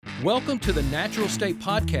Welcome to the Natural State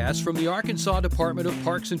Podcast from the Arkansas Department of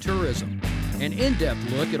Parks and Tourism, an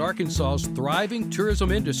in-depth look at Arkansas's thriving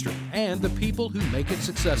tourism industry and the people who make it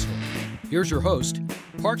successful. Here's your host,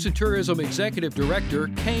 Parks and Tourism Executive Director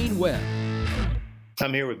Kane Webb.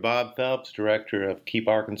 I'm here with Bob Phelps, Director of Keep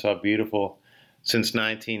Arkansas Beautiful since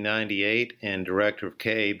 1998 and Director of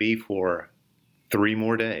KAB for 3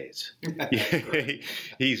 more days.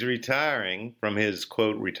 He's retiring from his,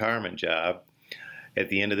 quote, retirement job at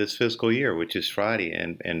the end of this fiscal year, which is Friday.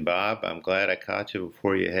 And Bob, I'm glad I caught you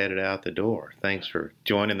before you headed out the door. Thanks for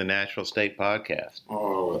joining the Natural State Podcast.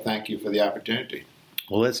 Oh, well, thank you for the opportunity.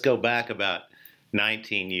 Well, let's go back about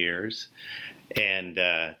 19 years and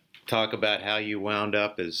talk about how you wound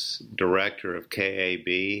up as director of KAB.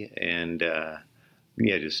 And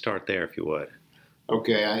just start there if you would.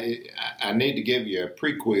 Okay, I need to give you a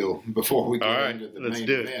prequel before we get into the main event. Let's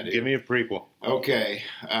do it. Give me a prequel. Okay,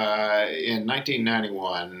 in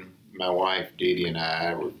 1991, my wife Dee Dee and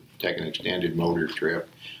I were taking an extended motor trip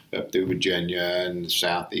up through Virginia and the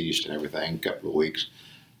southeast and everything, a couple of weeks.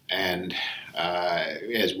 And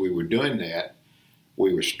as we were doing that,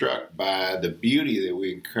 we were struck by the beauty that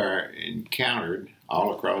we encountered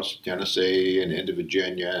all across Tennessee and into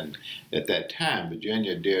Virginia. And at that time,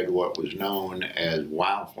 Virginia did what was known as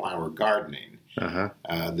wildflower gardening.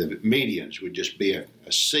 The medians would just be a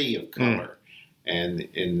sea of color. And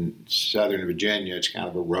in southern Virginia, it's kind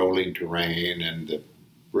of a rolling terrain, and the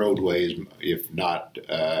roadways, if not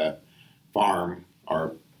farm,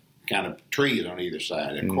 are kind of trees on either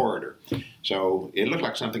side, a corridor. So it looked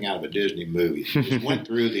like something out of a Disney movie. It just went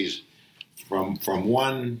through these from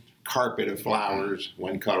one carpet of flowers,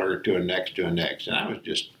 one color to a next. And I was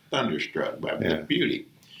just thunderstruck by the beauty.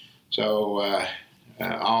 So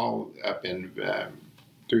all up in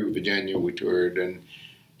through Virginia, we toured, and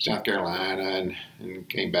South Carolina, and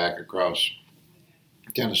came back across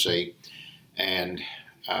Tennessee. And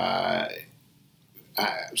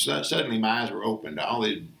suddenly my eyes were opened to all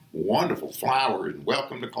these wonderful flowers, and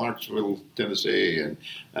welcome to Clarksville, Tennessee,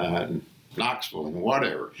 and Knoxville, and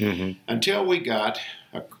whatever. Until we got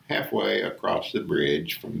halfway across the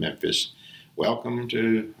bridge from Memphis. Welcome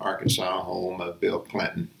to Arkansas, home of Bill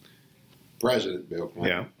Clinton, President Bill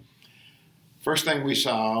Clinton. First thing we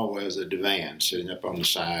saw was a divan sitting up on the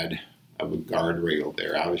side of a guardrail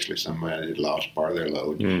there. Obviously somebody had lost part of their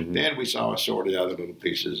load. Then we saw assorted other little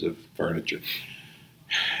pieces of furniture.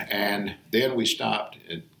 And then we stopped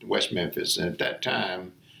at West Memphis, and at that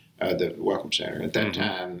time, the Welcome Center. At that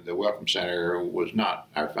time, the Welcome Center was not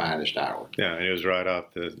our finest hour. Yeah, it was right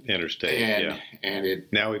off the interstate. And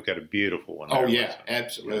now we've got a beautiful one. Oh, yeah,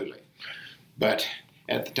 absolutely. But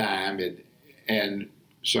at the time,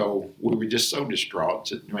 so we were just so distraught.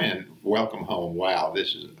 Said, man, welcome home. Wow,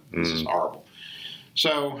 this is horrible.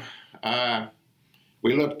 So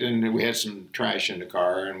we looked, and we had some trash in the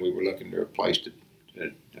car, and we were looking for a place to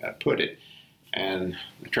put it. And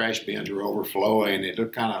the trash bins were overflowing. It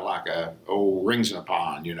looked kind of like rings in a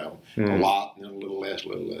pond, a lot, and then a little less.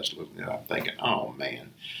 And I'm thinking, oh,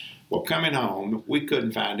 man. Well, coming home, we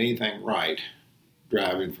couldn't find anything right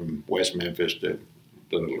driving from West Memphis to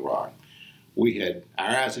Little Rock. Our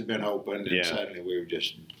eyes had been opened, and suddenly we were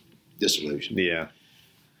just disillusioned. Yeah.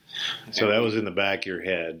 So that was in the back of your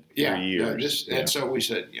head for years. And so we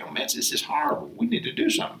said, man, this is horrible. We need to do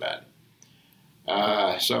something about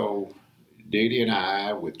it. So Dee Dee and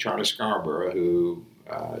I, with Charlie Scarborough, who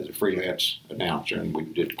is a freelance announcer, and we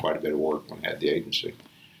did quite a bit of work when I had the agency,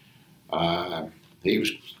 he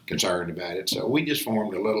was concerned about it. So we just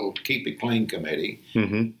formed a little Keep It Clean committee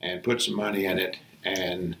and put some money in it.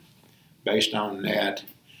 And based on that,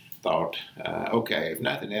 thought, okay, if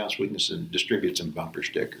nothing else, we can distribute some bumper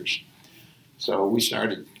stickers. So we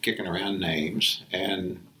started kicking around names,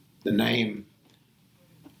 and the name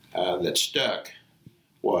that stuck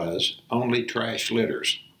was Only Trash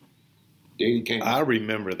Litters. I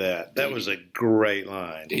remember that. That was a great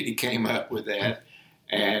line. Dee Dee came up with that,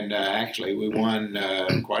 and actually we won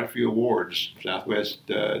quite a few awards. Southwest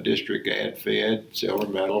District Ad Fed, Silver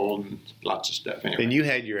Medal, and lots of stuff. Anyway. And you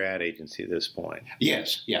had your ad agency at this point.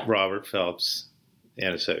 Yes, yeah. Robert Phelps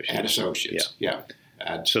and Associates. Yeah.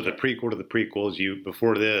 So the prequel to the prequels,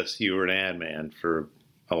 before this, you were an ad man for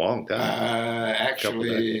a long time.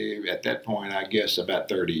 Actually, at that point, I guess about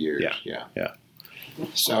 30 years. Yeah.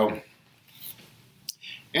 So,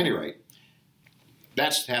 anyway,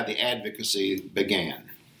 that's how the advocacy began.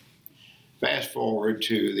 Fast forward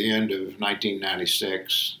to the end of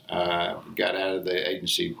 1996, got out of the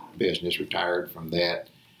agency business, retired from that.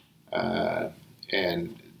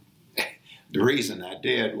 And the reason I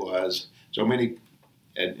did was so many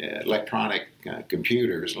electronic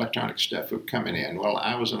computers, electronic stuff was coming in. Well,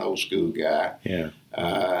 I was an old school guy. Yeah.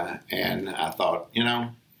 And I thought,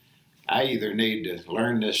 I either need to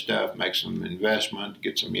learn this stuff, make some investment,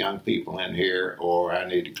 get some young people in here, or I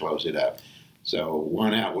need to close it up. So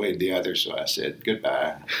one outweighed the other, so I said,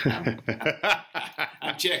 goodbye.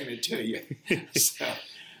 I'm checking it to you.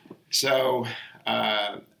 So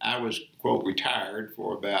I was, quote, retired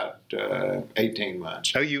for about 18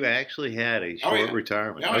 months. Oh, you actually had a short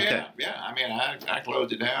retirement. Oh, okay. yeah. I mean, I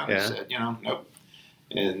closed it down and said, nope.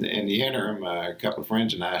 In the interim, a couple of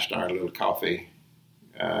friends and I started a little coffee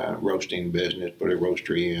roasting business, put a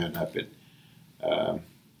roastery in up at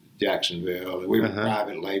Jacksonville. We were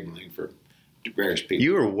private labeling for various people.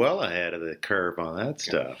 You were well ahead of the curve on that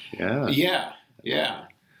stuff. Yeah. Yeah.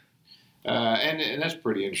 And that's a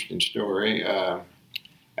pretty interesting story.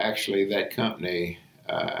 Actually, that company.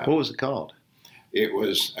 What was it called? It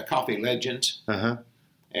was Coffee Legends.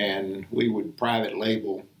 And we would private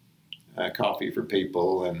label coffee for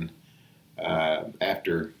people. And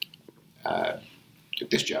after I took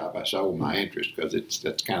this job, I sold my interest because that's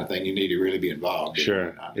the kind of thing you need to really be involved in.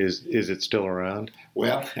 Sure. Is it still around?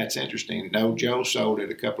 Well, that's interesting. No, Joe sold it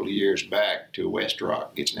a couple of years back to West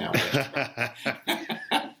Rock. It's now West Rock.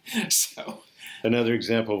 So another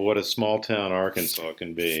example of what a small town Arkansas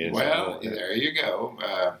can be. Well, there you go.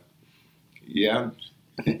 Yeah.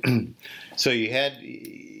 So you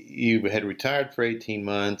had retired for 18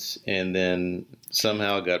 months and then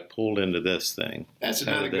somehow got pulled into this thing. That's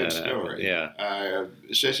another good story. Yeah.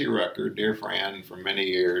 Sissy Rucker, dear friend for many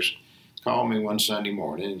years, called me one Sunday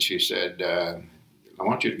morning and she said, I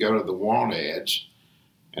want you to go to the want ads.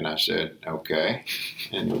 And I said, okay.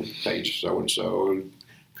 And page so-and-so,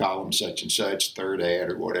 column such and such, third ad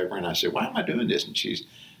or whatever. And I said, why am I doing this? And she's,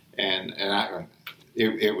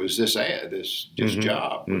 it was this ad, this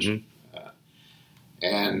job.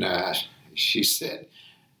 She said,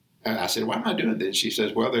 and I said, why am I doing this? She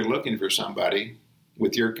says, well, they're looking for somebody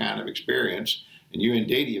with your kind of experience. And you and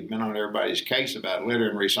Dee Dee have been on everybody's case about litter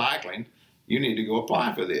and recycling. You need to go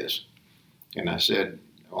apply for this. And I said,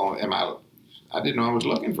 oh, I didn't know I was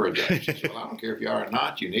looking for a job. She said, well, I don't care if you are or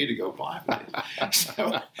not. You need to go apply for this.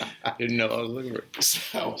 So, I didn't know I was looking for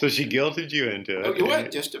it. So she guilted you into it. Well,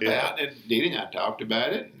 just about. Yeah. And Dee Dee and I talked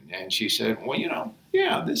about it. And she said, well,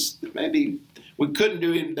 this maybe we couldn't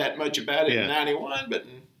do that much about it in 91, but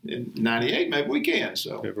in 98, maybe we can.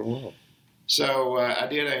 So never will. So I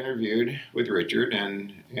did. I interviewed with Richard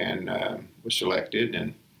and was selected.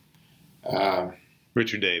 And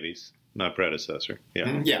Richard Davies, my predecessor.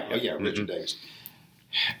 Yeah. Richard Davies.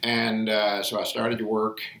 And so I started to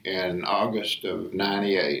work in August of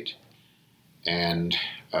 98. And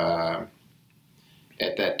at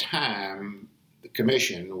that time, the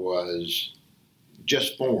commission was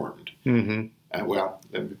just formed. At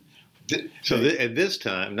this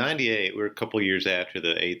time, 98, we're a couple of years after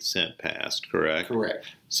the 8 cent passed, correct? Correct.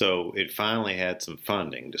 So it finally had some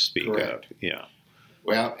funding to speak of. Yeah.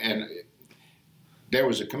 Well, and there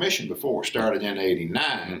was a commission before, started in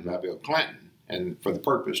 89 by Bill Clinton, and for the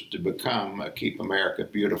purpose to become a Keep America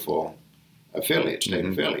Beautiful affiliate, state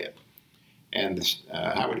affiliate. And the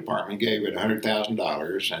Highway Department gave it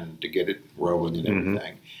 $100,000 and to get it rolling and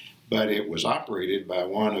everything. But it was operated by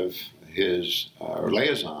one of his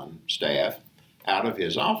liaison staff out of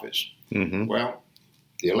his office. Well,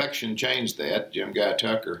 the election changed that. Jim Guy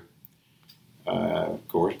Tucker, of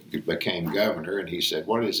course, became governor, and he said,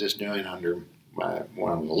 what is this doing under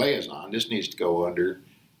one of the liaison? This needs to go under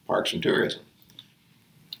Parks and Tourism.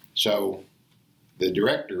 So the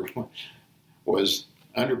director was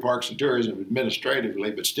under Parks and Tourism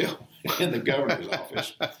administratively, but still in the governor's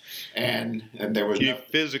office. And there was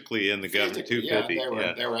physically in the government, 250.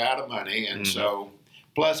 Yeah, they were out of money, and so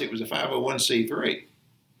plus it was a 501c3.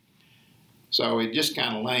 So it just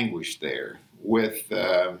kind of languished there with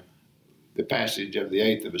the passage of the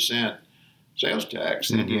 1/8 of a cent sales tax.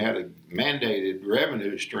 Then you had a mandated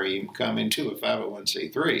revenue stream come into a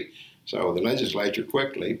 501c3. So the legislature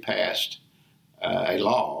quickly passed a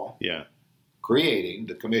law creating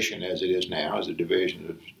the commission as it is now as a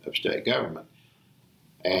division of state government.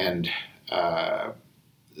 And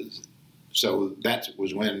so that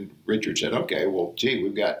was when Richard said, okay, well, gee, we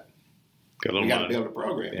got to build a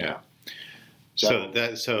program now. So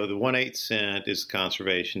the 1/8 cent is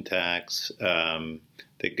conservation tax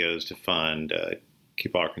that goes to fund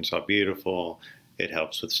Keep Arkansas Beautiful. It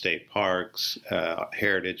helps with state parks,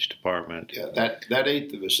 heritage department. Yeah, that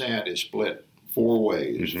 1/8 of a cent is split 4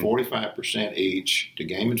 ways: 45% each to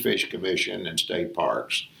Game and Fish Commission and state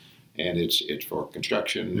parks, and it's for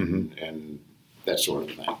construction and that sort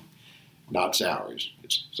of thing, not salaries.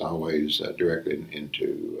 It's always directed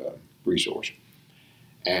into resource.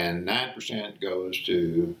 And 9% goes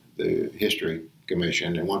to the History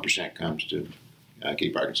Commission, and 1% comes to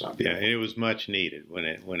Keep Arkansas Beautiful. Yeah, and it was much needed when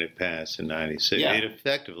it passed in '96. Yeah. It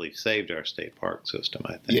effectively saved our state park system,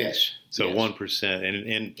 I think. Yes. So yes.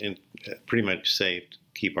 1% and pretty much saved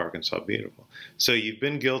Keep Arkansas Beautiful. So you've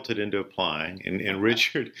been guilted into applying, and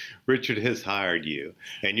Richard has hired you,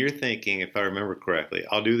 and you're thinking, if I remember correctly,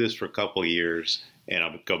 I'll do this for a couple of years, and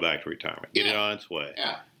I'll go back to retirement. Get it on its way.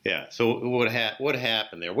 Yeah. Yeah. So what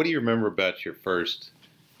happened there? What do you remember about your first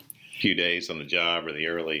few days on the job or the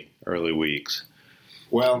early weeks?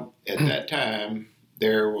 Well, at that time,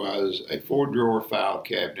 there was a 4-drawer file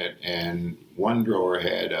cabinet, and one drawer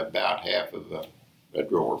had about half of a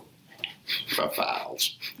drawer of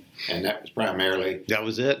files. And that was primarily... That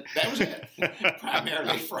was it? That was it.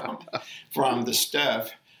 Primarily from the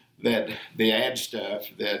stuff the ad stuff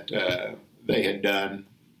that they had done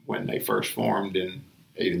when they first formed in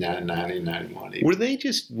 89, 90, 91. Were they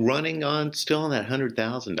just running still on that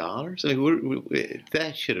 $100,000? I mean,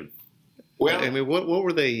 that should have... Well, I mean, what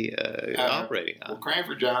were they operating on? Well,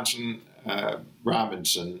 Cranford Johnson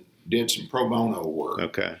Robinson did some pro bono work.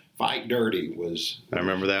 Okay. Fight Dirty was I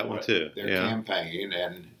remember that one too. Their campaign,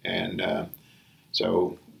 and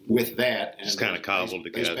so with that, and just kind of cobbled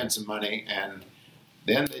together. They spent some money, and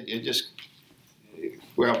then it just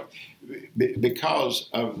because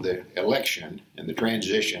of the election and the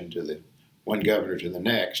transition to the one governor to the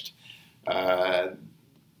next,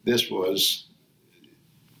 this was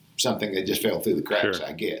something that just fell through the cracks. Sure.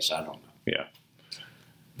 I guess, I don't know. Yeah,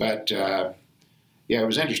 but. Yeah, it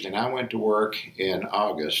was interesting. I went to work in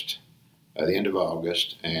August, the end of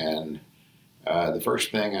August, and the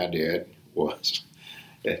first thing I did was,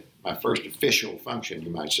 my first official function, you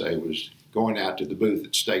might say, was going out to the booth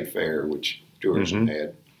at State Fair, which tourism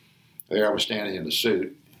had. There I was standing in a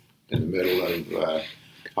suit in the middle of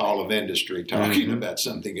Hall of Industry talking about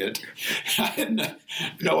something that I had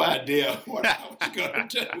no idea what I was going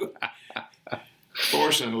to do.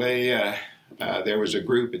 Fortunately, there was a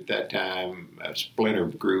group at that time, a splinter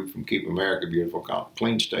group from Keep America Beautiful called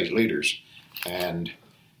Clean State Leaders. And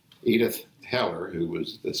Edith Heller, who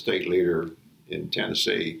was the state leader in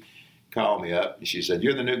Tennessee, called me up and she said,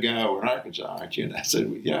 "You're the new guy over in Arkansas, aren't you?" And I said,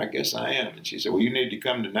 "Well, yeah, I guess I am." And she said, "Well, you need to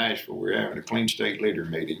come to Nashville. We're having a Clean State Leader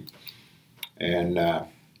meeting." And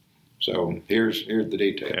so here's the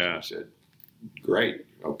details. Yeah. I said, "Great,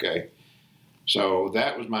 okay." So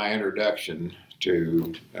that was my introduction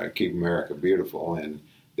to Keep America Beautiful and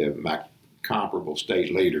my comparable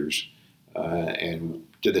state leaders, and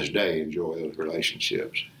to this day enjoy those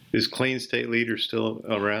relationships. Is Clean State Leaders still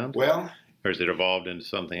around? Well, or has it evolved into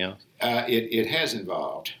something else? It has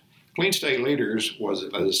evolved. Clean State Leaders was,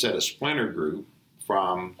 as I said, a splinter group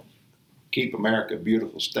from Keep America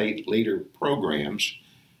Beautiful state leader programs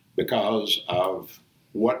because of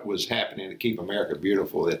what was happening to Keep America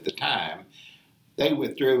Beautiful at the time. They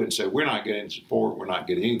withdrew and said, "We're not getting support. We're not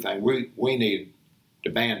getting anything. We need to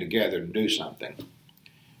band together and do something."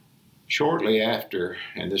 Shortly after,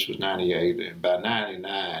 and this was 98, and by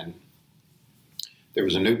 99, there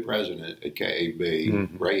was a new president at KAB,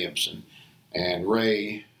 Ray Empson, and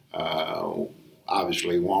Ray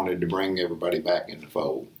obviously wanted to bring everybody back in the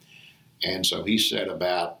fold. And so he set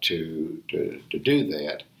about to do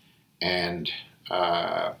that. And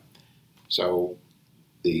so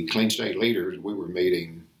the Clean State Leaders, we were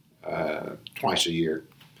meeting twice a year.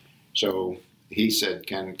 So he said,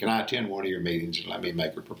 can I attend one of your meetings and let me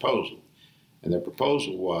make a proposal? And the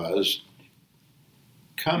proposal was,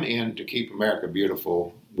 come in to Keep America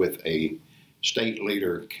Beautiful with a state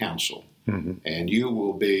leader council. And you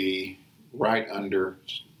will be right under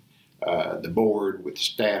the board with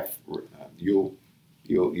staff. You'll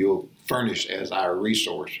furnish as our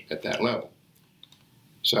resource at that level.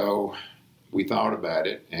 So we thought about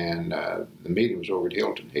it, and the meeting was over at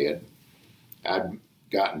Hilton Head. I'd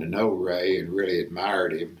gotten to know Ray and really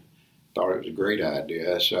admired him, thought it was a great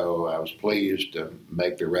idea, so I was pleased to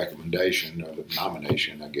make the recommendation, or the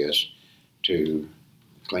nomination, I guess, to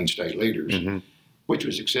Clean State Leaders, which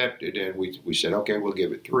was accepted, and we said, okay, we'll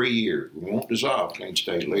give it 3 years. We won't dissolve Clean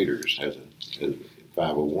State Leaders as a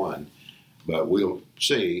 501, but we'll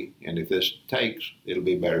see, and if this takes, it'll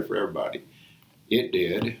be better for everybody. It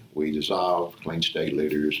did. We dissolved Clean State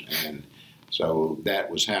Leaders, and so that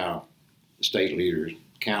was how the State Leaders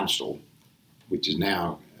Council, which is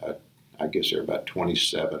now, I guess there are about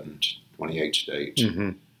 27, 28 states,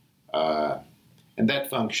 and that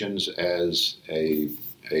functions as a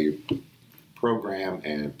program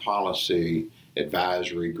and policy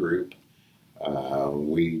advisory group.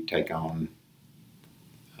 We take on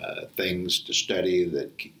things to study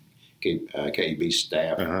that KEB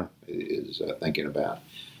staff is thinking about.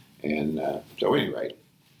 And so, at any rate,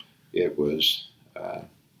 it was a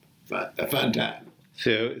fun time.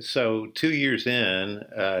 So 2 years in,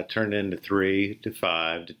 turned into 3 to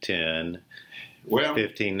 5 to 10,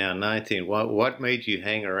 15, now 19. What made you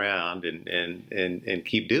hang around and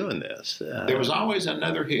keep doing this? There was always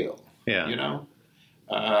another hill. Yeah. You know,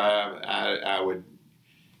 I would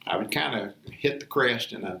kind of hit the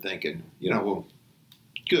crest, and I'm thinking, well,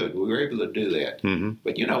 good, we were able to do that. Mm-hmm.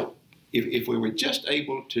 But if we were just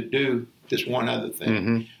able to do this one other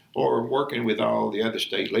thing, or working with all the other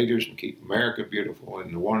state leaders and Keep America Beautiful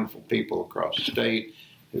and the wonderful people across the state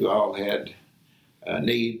who all had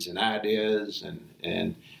needs and ideas,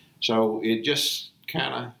 and so it just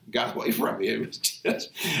kind of got away from me. It was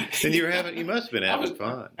just. And you must have been having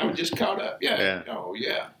fun. I was just caught up. Yeah. Oh,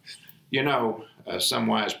 yeah. Some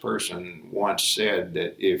wise person once said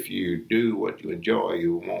that if you do what you enjoy,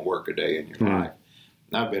 you won't work a day in your life.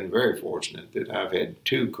 And I've been very fortunate that I've had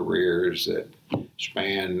 2 careers that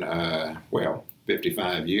span,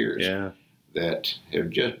 55 years that have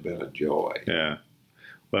just been a joy. Yeah.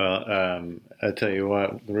 Well, I tell you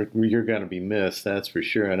what, you're going to be missed, that's for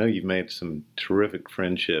sure. I know you've made some terrific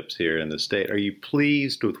friendships here in the state. Are you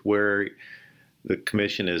pleased with where the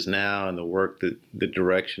commission is now and the work, the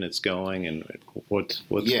direction it's going, and what's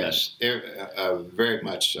yes, very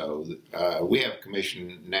much so. We have a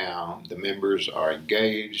commission now. The members are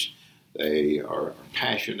engaged. They are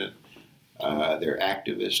passionate. They're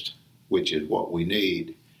activists, which is what we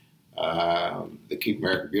need. The Keep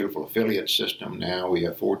America Beautiful affiliate system now, we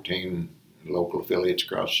have 14 local affiliates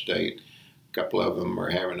across the state. A couple of them are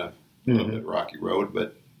having a little bit rocky road,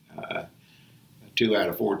 but 2 out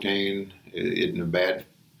of 14 isn't a bad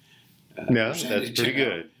no, that's pretty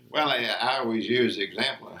good. Well, I always use the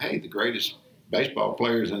example of, hey, the greatest baseball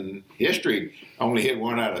players in history only hit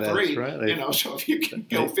 1 out of 3. Right. So if you can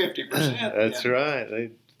go 50%. That's right.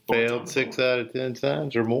 They failed 6 out of 10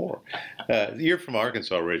 times or more. You're from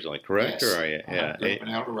Arkansas originally, correct? Yes. Or are you? Yeah. Grew up in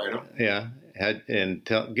El Dorado. Yeah.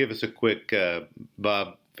 Give us a quick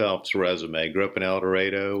Bob Phelps resume. Grew up in El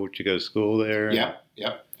Dorado. Would you go to school there? Yep.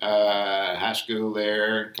 High school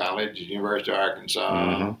there, college, University of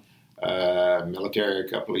Arkansas, military a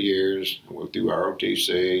couple of years. I went through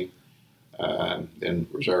ROTC, then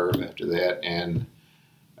reserve after that, and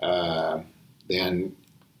then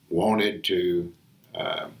wanted to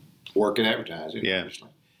work in advertising, obviously.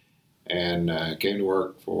 And came to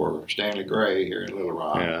work for Stanley Gray here in Little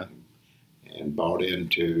Rock, and bought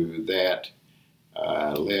into that.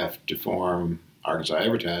 Left to form Arkansas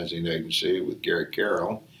Advertising Agency with Gary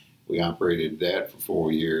Carroll. We operated that for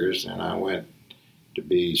 4 years, and I went to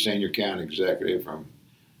be senior account executive from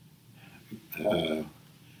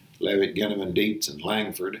Levitt, Ginneman, Dietz, and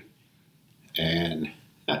Langford. And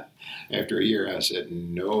after a year, I said,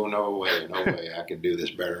 no way, I can do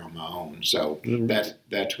this better on my own. So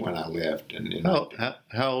that's when I left. And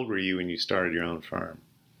how old were you when you started your own firm?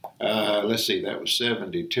 Let's see, that was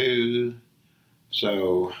 72.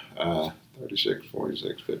 So 36,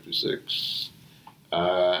 46, 56.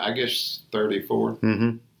 I guess 34.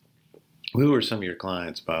 Mm-hmm. Who are some of your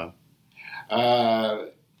clients, Bob?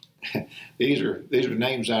 These are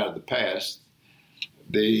names out of the past.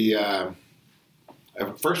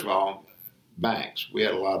 First of all, banks. We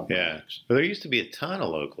had a lot of banks. Well, there used to be a ton of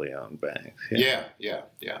locally owned banks. Yeah.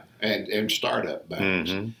 And startup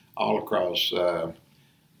banks all across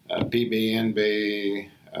PBNB,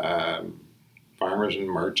 Farmers and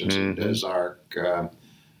Merchants in Des Arc,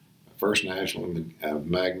 First National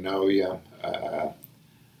Magnolia,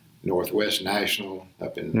 Northwest National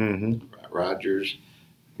up in Rogers,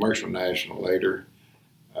 Commercial National later.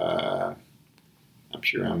 I'm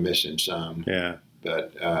sure I'm missing some. Yeah.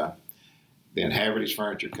 But then Haverty's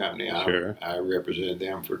Furniture Company, I represented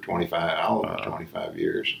them for 25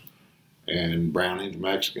 years. And Browning's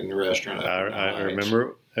Mexican Restaurant. I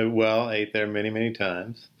remember. Ate there many, many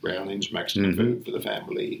times. Browning's Mexican food for the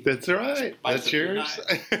family. That's right. That's yours.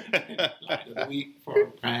 Light of the week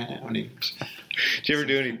for Browning's. Did you ever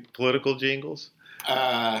do any political jingles?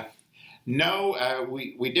 No.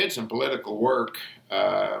 We did some political work.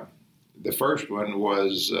 The first one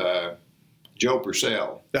was Joe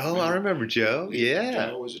Purcell. Oh, I remember Joe. Yeah.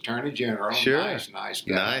 Joe was Attorney General. Sure. Nice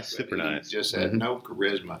guy. Nice, super nice. He just had no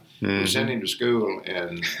charisma. We sent him to school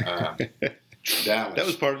in Dallas. That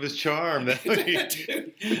was part of his charm.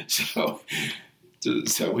 So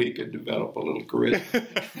he could develop a little charisma.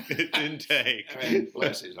 It didn't take. I mean,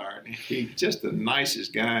 bless his heart. He's just the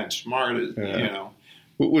nicest guy and smart as,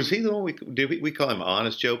 Was he the one we call him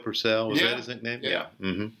Honest Joe Purcell? Was that his nickname? Yeah.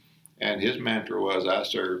 Mm-hmm. And his mantra was, I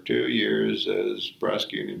served 2 years as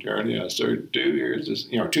prosecuting attorney. I served 2 years as,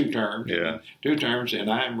 2 terms. Yeah. 2 terms, and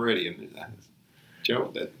I'm ready. And Joe,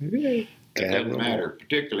 that doesn't matter,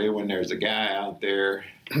 particularly when there's a guy out there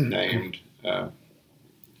named Dale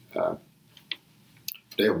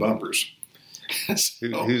Bumpers.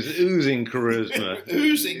 Who's oozing charisma.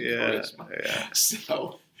 Charisma. Yeah.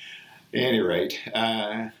 So, at any rate,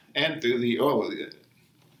 and through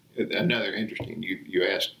another interesting, you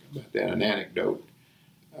asked about that, an anecdote.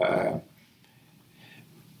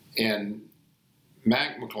 And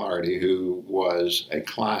Mac McClarty, who was a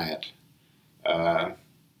client, at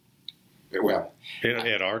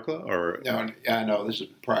Arkla, or no, I know this is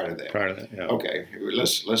prior to that. Prior to that, yeah. Okay,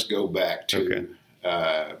 let's go back to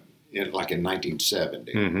in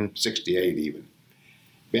 1970, 68 even.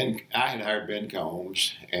 I had hired Ben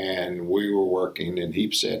Combs, and we were working, and he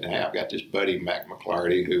said, "Hey, I've got this buddy Mac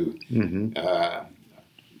McClarty who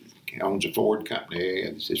owns a Ford company,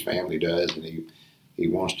 and his family does, and he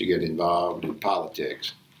wants to get involved in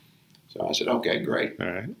politics." So I said, "Okay, great." All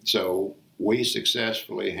right. So we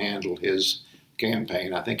successfully handled his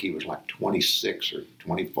campaign. I think he was like 26 or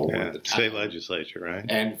 24 at the time. State legislature, right?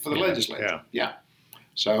 And for the legislature, yeah.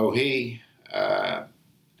 So we got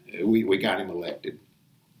him elected.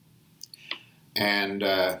 And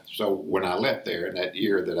so when I left there in that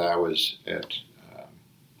year that I was at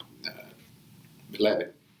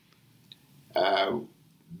Levitt,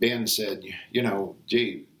 Ben said,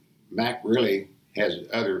 gee, Mac really has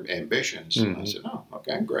other ambitions. And I said, oh,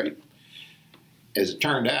 okay, great. As it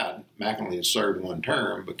turned out, Mac only had served 1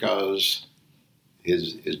 term because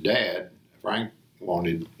his dad, Frank,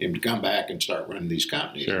 wanted him to come back and start running these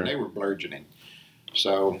companies, and they were burgeoning.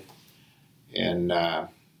 So, and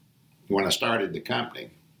when I started the company,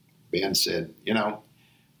 Ben said,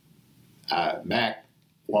 Mac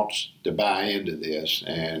wants to buy into this,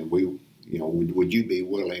 and would you be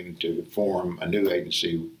willing to form a new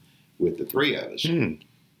agency with the 3 of us? And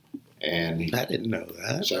I didn't know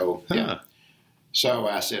that. So, So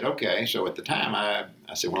I said, okay. So at the time, I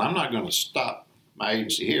said, well, I'm not going to stop my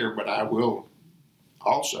agency here, but I will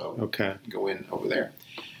also go in over there.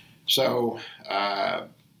 So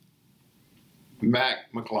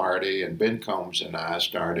Mac McClarty and Ben Combs and I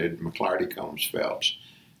started McClarty Combs Phelps,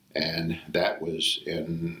 and that was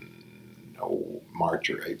in March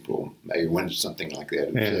or April, May, when something like that,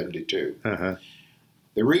 in 72.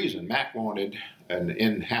 The reason Mac wanted an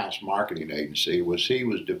in-house marketing agency was he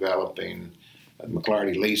was developing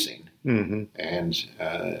McClarty Leasing, and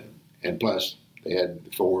plus they had a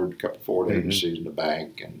couple of Ford agencies in the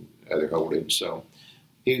bank and other holdings, so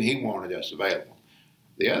he wanted us available.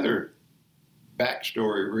 The other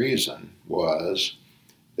backstory reason was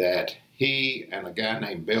that he and a guy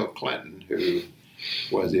named Bill Clinton, who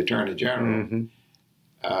was the Attorney General,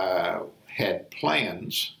 had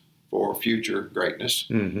plans for future greatness,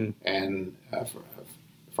 and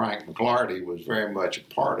Frank McClarty was very much a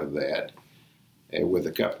part of that, with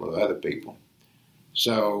a couple of other people.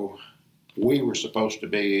 So we were supposed to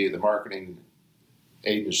be the marketing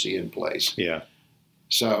agency in place. Yeah.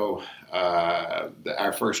 So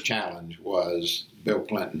our first challenge was Bill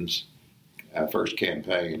Clinton's first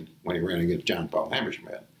campaign when he ran against John Paul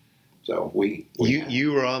Hammersmith. So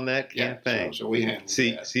you were on that campaign. Yeah, so we handled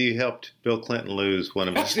that. So you helped Bill Clinton lose one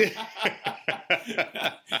of his.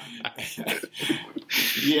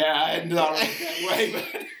 Yeah, I hadn't thought of it that way, but.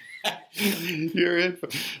 You're in.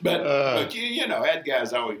 But that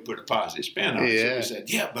guy's always put a positive spin on it. So he said,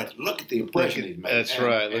 yeah, but look at the impression he's made. That's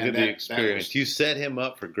right. Look at the experience. You set him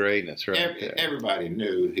up for greatness, right? Everybody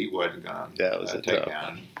knew he wasn't going to take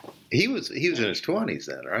down. He was in his 20s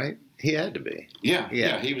then, right? He had to be.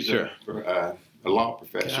 Yeah. He was a law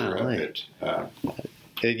professor up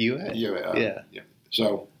at UA. Yeah.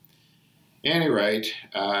 So, at any rate,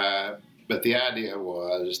 but the idea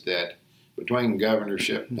was that between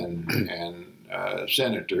governorship and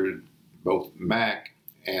senator, both Mac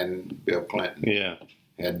and Bill Clinton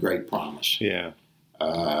had great promise. Yeah.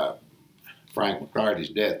 Frank McCarty's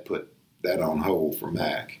death put that on hold for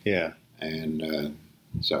Mac. Yeah. And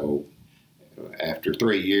so after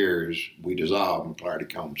 3 years, we dissolved McClarty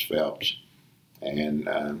Combs Phelps, and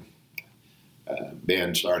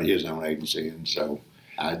Ben started his own agency, and so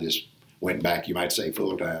I just went back, you might say,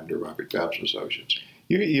 full time to Robert Phelps Associates.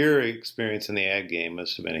 Your experience in the ag game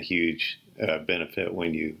must have been a huge benefit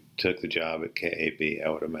when you took the job at KAB, I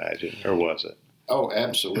would imagine, or was it? Oh,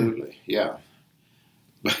 absolutely, yeah.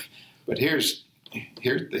 But here's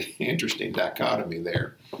the interesting dichotomy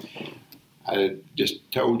there. I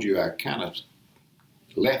just told you I kind of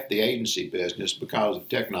left the agency business because of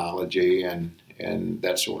technology and and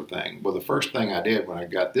that sort of thing. Well, the first thing I did when I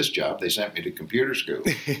got this job, they sent me to computer school.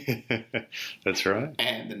 That's right.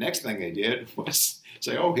 And the next thing they did was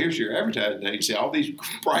say, oh, here's your advertising agency, all these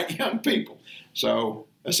bright young people. So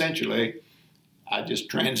essentially, I just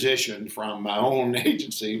transitioned from my own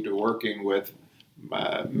agency to working with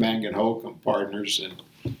my Mangan Holcomb partners. And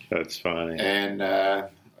that's funny. And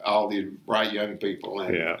all these bright young people.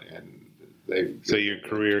 And, yeah. And so your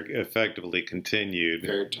career effectively continued.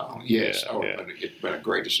 Very tall. Yes. Yeah, But it's been a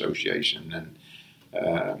great association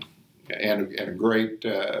and a great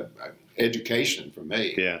education for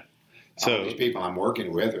me. Yeah. So all these people I'm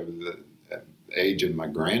working with are the age of my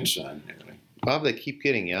grandson, nearly. Bob, they keep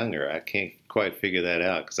getting younger. I can't quite figure that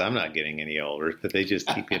out because I'm not getting any older, but they just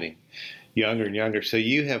keep getting younger and younger. So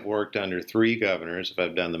you have worked under 3 governors, if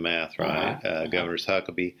I've done the math right. Governors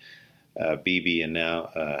Huckabee, Beebe, and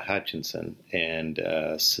now Hutchinson. And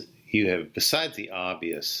you have, besides the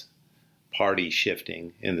obvious party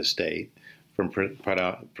shifting in the state from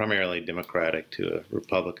primarily Democratic to a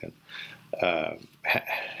Republican,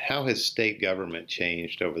 how has state government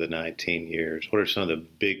changed over the 19 years? What are some of the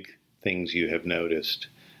big things you have noticed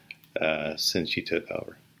since you took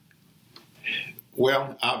over?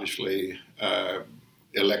 Well, obviously,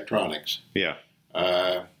 electronics. Yeah.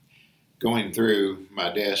 Going through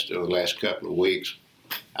my desk over the last couple of weeks,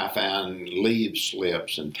 I found leave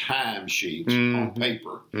slips and time sheets on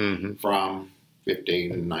paper from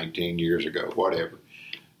 15 and 19 years ago, whatever.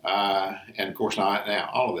 And of course, now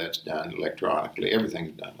all of that's done electronically.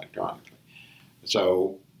 Everything's done electronically.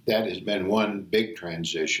 So that has been one big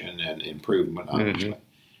transition and improvement, obviously.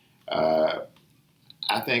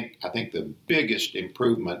 I think the biggest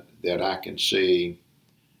improvement that I can see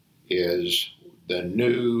is the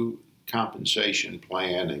new compensation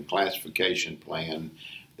plan and classification plan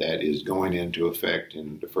that is going into effect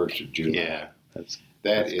in the 1st of July. Yeah,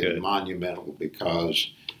 that is good. Monumental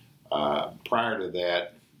because prior to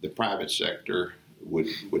that, the private sector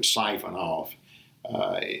would siphon off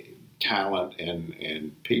talent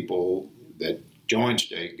and people that join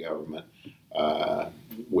state government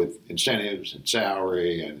with incentives and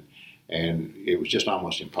salary, and it was just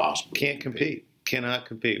almost impossible. Cannot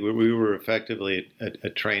compete. We were effectively a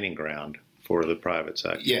training ground for the private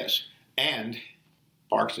sector. Yes, and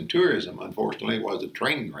Parks and Tourism, unfortunately, was a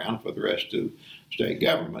training ground for the rest of state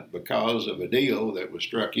government because of a deal that was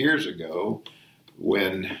struck years ago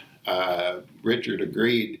when Richard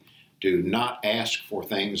agreed to not ask for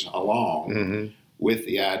things along with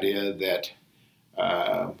the idea that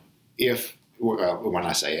when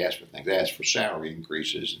I say ask for things, ask for salary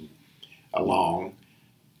increases along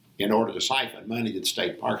in order to siphon money to the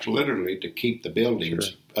state parks, literally to keep the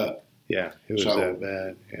buildings up. Yeah, it was that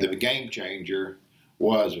bad. Yeah. The game changer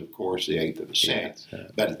was, of course, the 1/8 of a cent.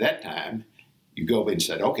 But at that time, you go in and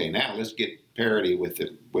said, okay, now let's get parity with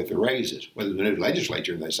the raises. With the new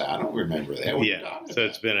legislature, they said, I don't remember that. What so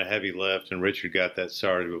it's been a heavy lift, and Richard got that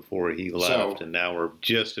started before he left, and now we're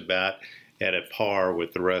just about at a par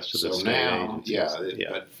with the rest of the state agencies.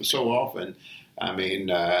 But so often, I mean,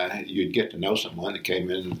 you'd get to know someone that came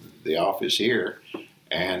in the office here,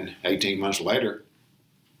 and 18 months later,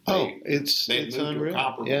 they moved to a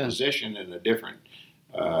comparable position in a different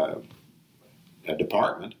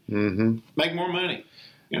department, make more money.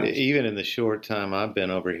 You know? Even in the short time I've been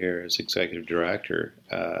over here as executive director,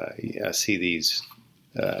 I see these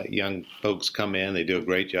young folks come in, they do a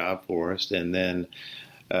great job for us, and then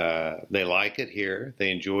they like it here,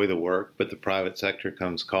 they enjoy the work, but the private sector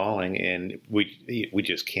comes calling, and we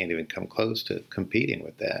just can't even come close to competing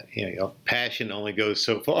with that. You know, passion only goes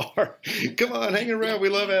so far. Come on, hang around, we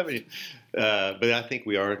love having you. But I think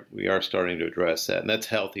we are starting to address that, and that's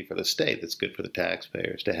healthy for the state. That's good for the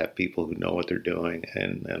taxpayers to have people who know what they're doing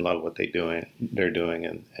and love what they're doing,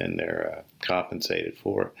 and they're compensated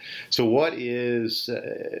for it. So what is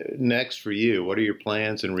next for you? What are your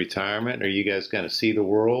plans in retirement? Are you guys going to see the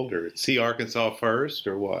world or see Arkansas first,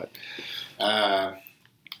 or what? We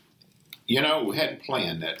hadn't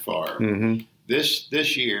planned that far.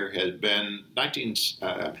 This year has been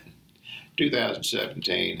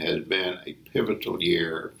 2017 has been a pivotal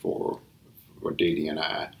year for Dee Dee and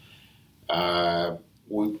I.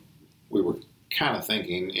 We were kind of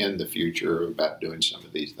thinking in the future about doing some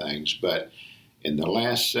of these things, but in the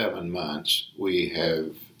last 7 months, we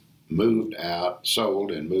have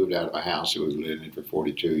sold and moved out of a house that we've lived in for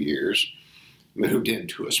 42 years, moved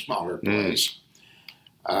into a smaller place,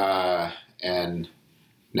 and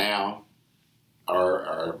now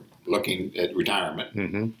are looking at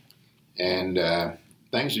retirement. And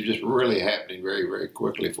things are just really happening very, very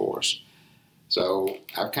quickly for us. So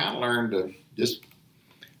I've kind of learned to just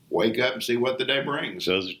wake up and see what the day brings.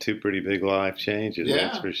 Those are two pretty big life changes,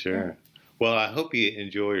 that's for sure. Yeah. Well, I hope you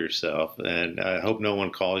enjoy yourself, and I hope no one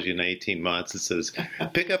calls you in 18 months and says,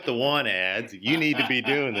 pick up the one ads. You need to be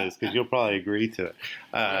doing this, because you'll probably agree to it.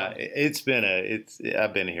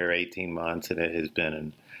 I've been here 18 months, and it has been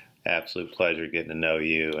an absolute pleasure getting to know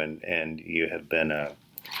you, and you have been a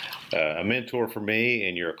mentor for me,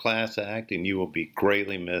 and you're a class act, and you will be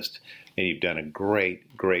greatly missed, and you've done a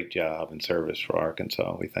great, great job in service for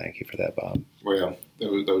Arkansas. We thank you for that, Bob. Well,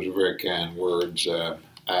 those are very kind words.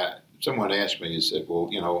 Someone asked me, he said,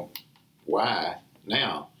 well, why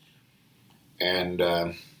now? And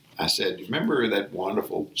I said, remember that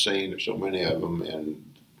wonderful scene, there's so many of them in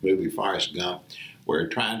the movie Forrest Gump, where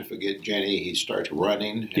trying to forget Jenny, he starts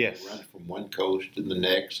running. And Yes. He runs from one coast to the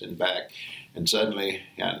next and back. And suddenly,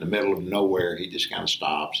 out in the middle of nowhere, he just kind of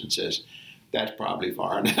stops and says, that's probably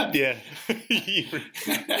far enough. Yeah.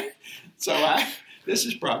 So this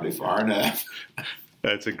is probably far enough.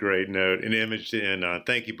 That's a great note, an image to end on.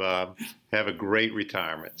 Thank you, Bob. Have a great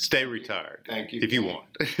retirement. Stay retired. Thank you. If you want.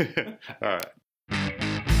 All right.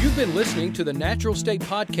 You've been listening to the Natural State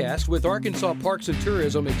Podcast with Arkansas Parks and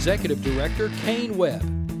Tourism Executive Director Kane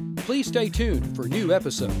Webb. Please stay tuned for new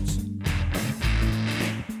episodes.